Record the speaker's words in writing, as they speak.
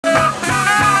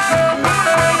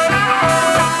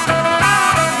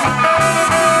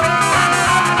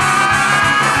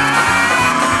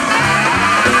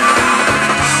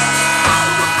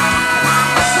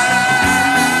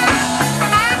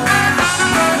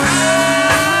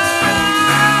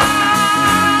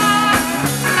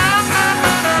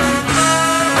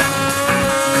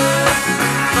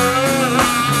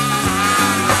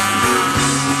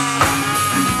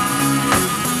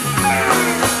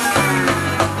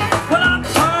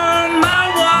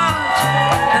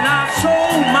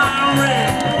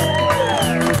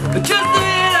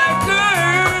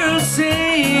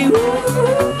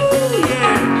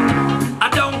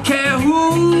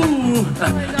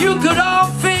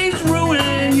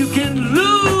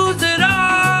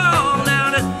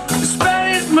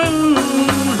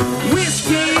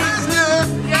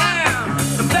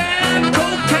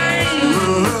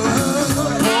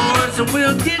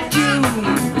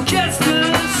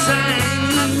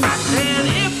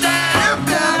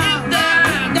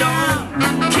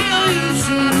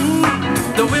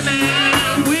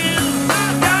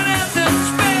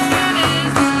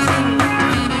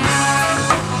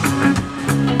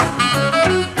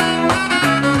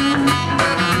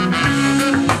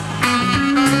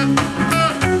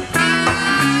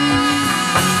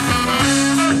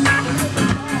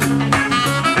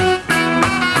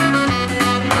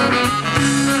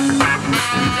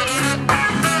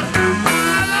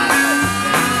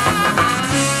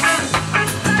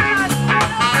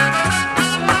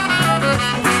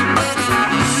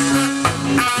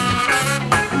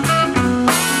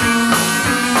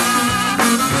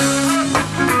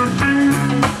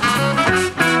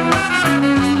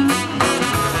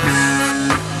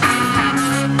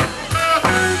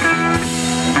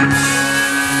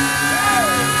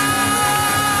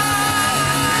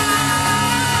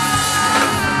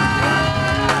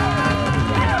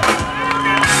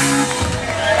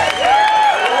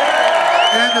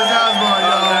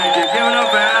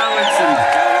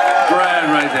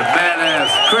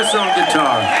also on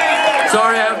guitar.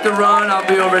 Sorry I have to run. I'll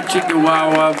be over at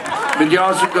Chihuahua. But you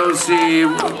also go see,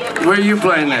 where are you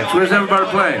playing next? Where's everybody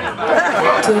playing?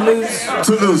 Toulouse.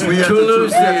 Toulouse.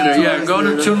 Toulouse Theater. Yeah, go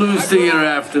to Toulouse Theater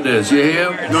after this. You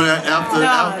hear? No,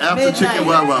 after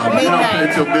Chihuahua. We don't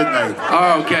play till midnight.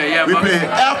 Oh, okay. Yeah. We play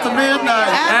after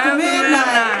midnight. After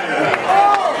midnight.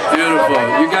 Beautiful.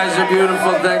 You guys are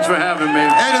beautiful. Thanks for having me.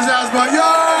 Hey, this house boy, yo!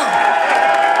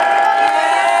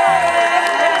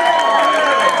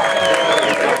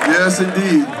 Yes,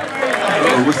 indeed.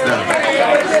 Oh, what's that?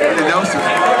 Willie Nelson.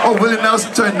 Oh, Willie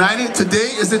Nelson turned 90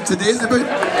 today. Is it today's the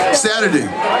birthday? Saturday.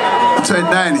 He turned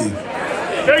 90.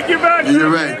 Take you back. You're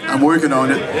right. I'm working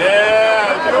on it.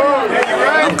 Yeah, sure.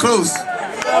 I'm close.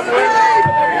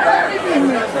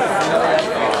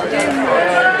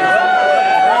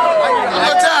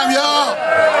 One time, y'all.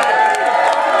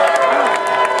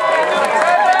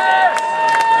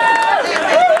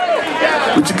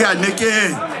 What you got,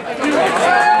 Nikki?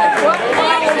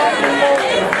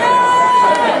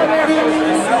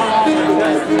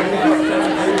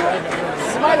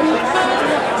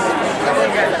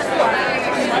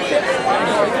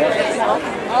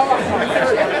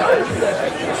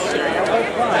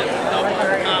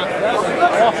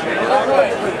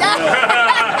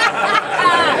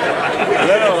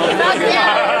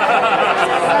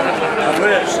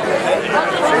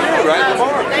 Right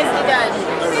tomorrow. Nicely done.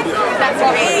 That's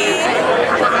me.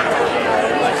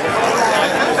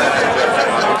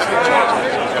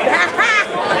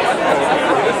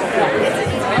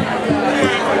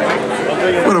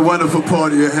 What a wonderful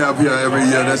party you have here every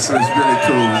year. That's really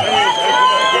cool.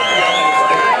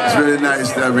 It's really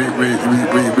nice that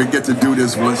we get to do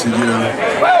this once a year.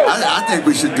 I think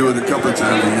we should do it a couple of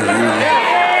times a year, you know.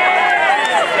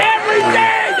 Every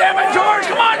day, damn it, George!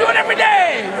 Come on, do it every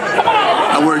day! Come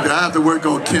on! I have to work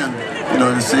on Ken, you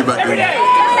know, to see if I can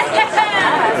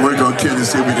work on Ken and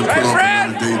see if we can put off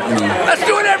another date, you know. Let's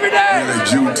do it every day! Like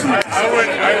June 2nd.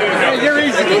 You're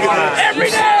easy. Every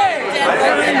day!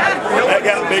 That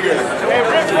got bigger.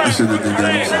 I should have done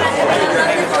that.